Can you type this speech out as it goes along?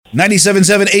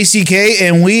97.7 ACK,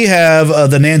 and we have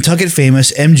the Nantucket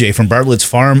famous MJ from Bartlett's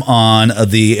Farm on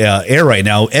the air right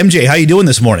now. MJ, how you doing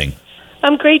this morning?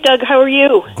 I'm great, Doug. How are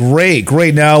you? Great.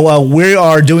 Now, we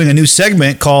are doing a new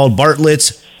segment called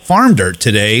Bartlett's Farm Dirt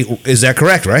today. Is that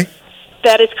correct, right?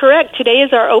 That is correct. Today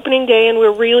is our opening day, and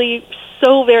we're really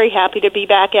so very happy to be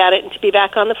back at it and to be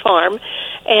back on the farm.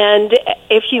 And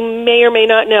if you may or may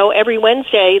not know, every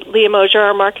Wednesday, Leah Mosier,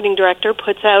 our marketing director,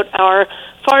 puts out our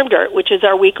Farm Dirt, which is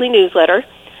our weekly newsletter.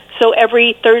 So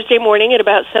every Thursday morning at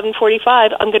about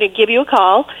 7:45, I'm going to give you a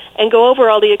call and go over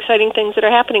all the exciting things that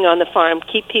are happening on the farm,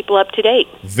 keep people up to date.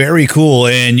 Very cool.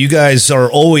 And you guys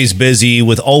are always busy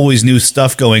with always new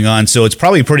stuff going on, so it's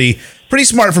probably pretty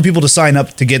smart for people to sign up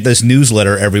to get this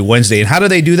newsletter every Wednesday. And how do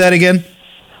they do that again?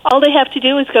 All they have to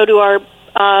do is go to our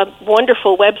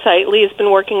wonderful website. Leah's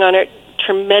been working on it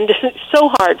so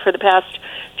hard for the past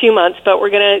few months, but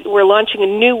we're launching a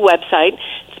new website.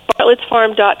 It's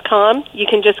bartlettsfarm.com. You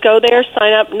can just go there,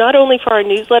 sign up not only for our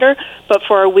newsletter, but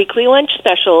for our weekly lunch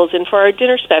specials and for our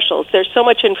dinner specials. There's so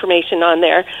much information on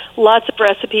there, lots of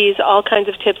recipes, all kinds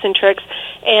of tips and tricks,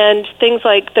 and things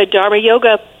like the Dharma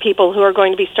Yoga people who are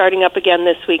going to be starting up again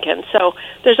this weekend. So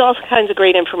there's all kinds of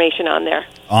great information on there.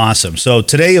 Awesome. So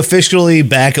today officially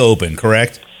back open,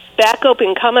 correct? Back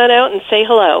open. Come on out and say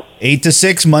hello. 8 to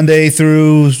 6, Monday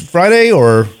through Friday,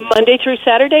 or? Monday through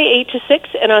Saturday, 8 to 6,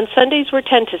 and on Sundays we're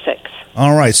 10 to 6.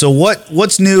 All right. So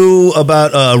what's new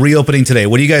about reopening today?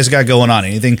 What do you guys got going on?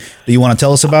 Anything that you want to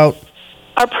tell us about?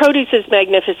 Our produce is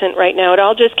magnificent right now. It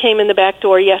all just came in the back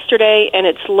door yesterday, and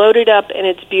it's loaded up, and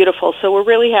it's beautiful. So we're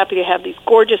really happy to have these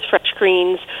gorgeous fresh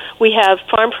greens. We have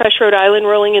Farm Fresh Rhode Island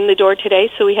rolling in the door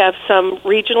today, so we have some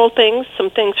regional things,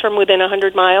 some things from within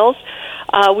 100 miles.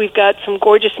 We've got some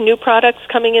gorgeous new products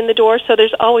coming in the door, so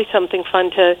there's always something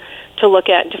fun to look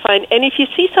at and to find. And if you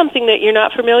see something that you're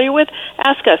not familiar with,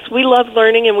 ask us. We love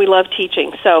learning and we love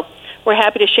teaching, so we're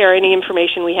happy to share any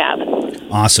information we have.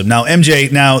 Awesome. Now,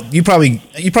 MJ, you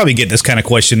probably get this kind of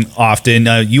question often.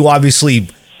 You obviously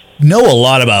know a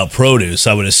lot about produce,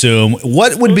 I would assume.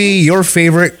 What would be your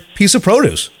favorite piece of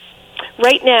produce?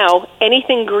 Right now,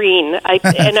 anything green.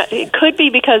 And it could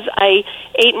be because I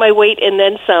ate my weight and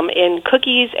then some in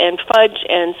cookies and fudge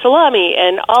and salami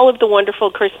and all of the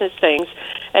wonderful Christmas things.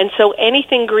 And so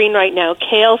anything green right now,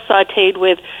 kale sautéed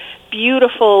with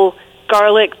beautiful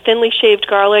garlic, thinly shaved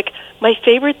garlic. My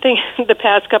favorite thing the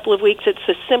past couple of weeks, it's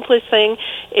the simplest thing,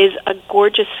 is a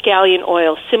gorgeous scallion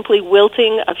oil. Simply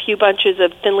wilting a few bunches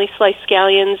of thinly sliced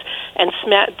scallions and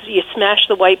you smash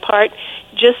the white part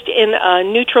just in a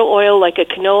neutral oil like a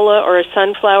canola or a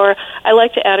sunflower. I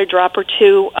like to add a drop or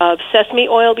two of sesame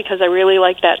oil because I really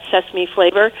like that sesame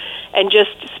flavor, and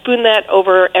just spoon that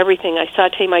over everything. I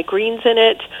saute my greens in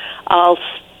it. I'll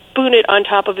spoon it on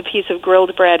top of a piece of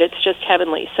grilled bread. It's just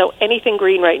heavenly. So anything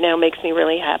green right now makes me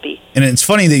really happy. And it's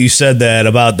funny that you said that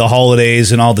about the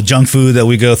holidays and all the junk food that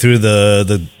we go through,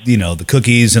 the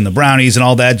cookies and the brownies and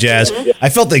all that jazz. Mm-hmm. I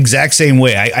felt the exact same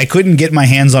way. I couldn't get my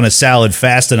hands on a salad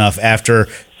fast enough after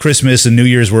Christmas and New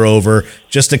Year's were over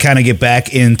just to kind of get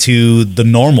back into the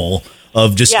normal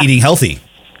of just eating healthy.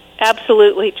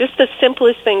 Absolutely. Just the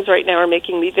simplest things right now are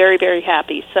making me very, very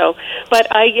happy. So, but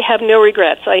I have no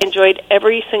regrets. I enjoyed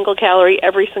every single calorie,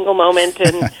 every single moment,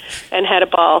 and had a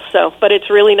ball. So, but it's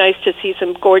really nice to see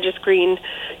some gorgeous green.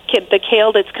 The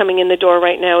kale that's coming in the door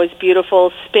right now is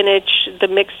beautiful. Spinach, the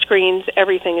mixed greens,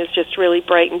 everything is just really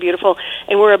bright and beautiful.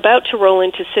 And we're about to roll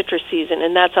into citrus season,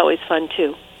 and that's always fun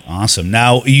too. Awesome.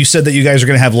 Now, you said that you guys are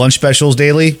going to have lunch specials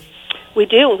daily? We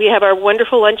do. We have our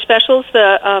wonderful lunch specials.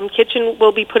 The kitchen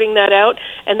will be putting that out,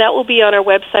 and that will be on our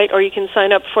website, or you can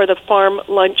sign up for the farm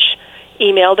lunch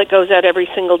email that goes out every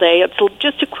single day. It's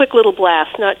just a quick little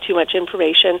blast, not too much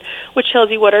information, which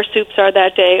tells you what our soups are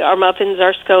that day, our muffins,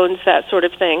 our scones, that sort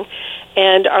of thing.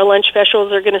 And our lunch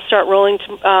specials are going to start rolling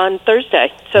on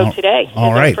Thursday. So today is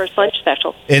our first lunch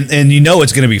special. And you know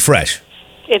it's going to be fresh.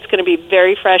 It's going to be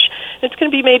very fresh. It's going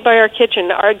to be made by our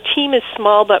kitchen. Our team is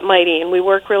small but mighty, and we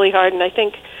work really hard, and I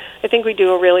think we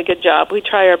do a really good job. We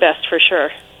try our best for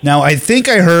sure. Now, I think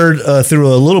I heard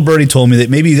through a little birdie told me that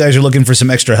maybe you guys are looking for some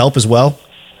extra help as well.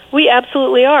 We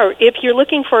absolutely are. If you're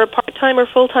looking for a part-time or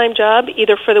full-time job,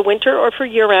 either for the winter or for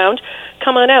year-round,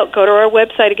 come on out. Go to our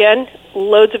website again,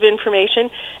 loads of information,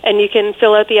 and you can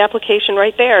fill out the application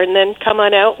right there, and then come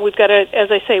on out. We've got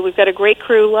as I say, we've got a great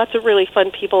crew, lots of really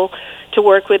fun people to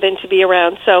work with and to be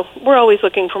around. So we're always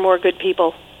looking for more good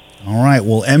people. All right.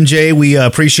 Well, MJ, we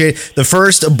appreciate the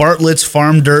first Bartlett's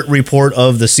Farm Dirt report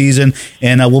of the season,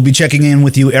 and we'll be checking in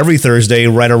with you every Thursday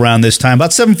right around this time, about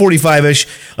 7:45-ish,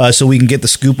 so we can get the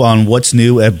scoop on what's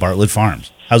new at Bartlett Farms.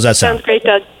 How's that sound? Sounds great,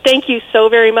 Doug. Thank you so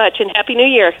very much, and Happy New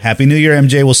Year. Happy New Year,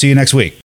 MJ. We'll see you next week.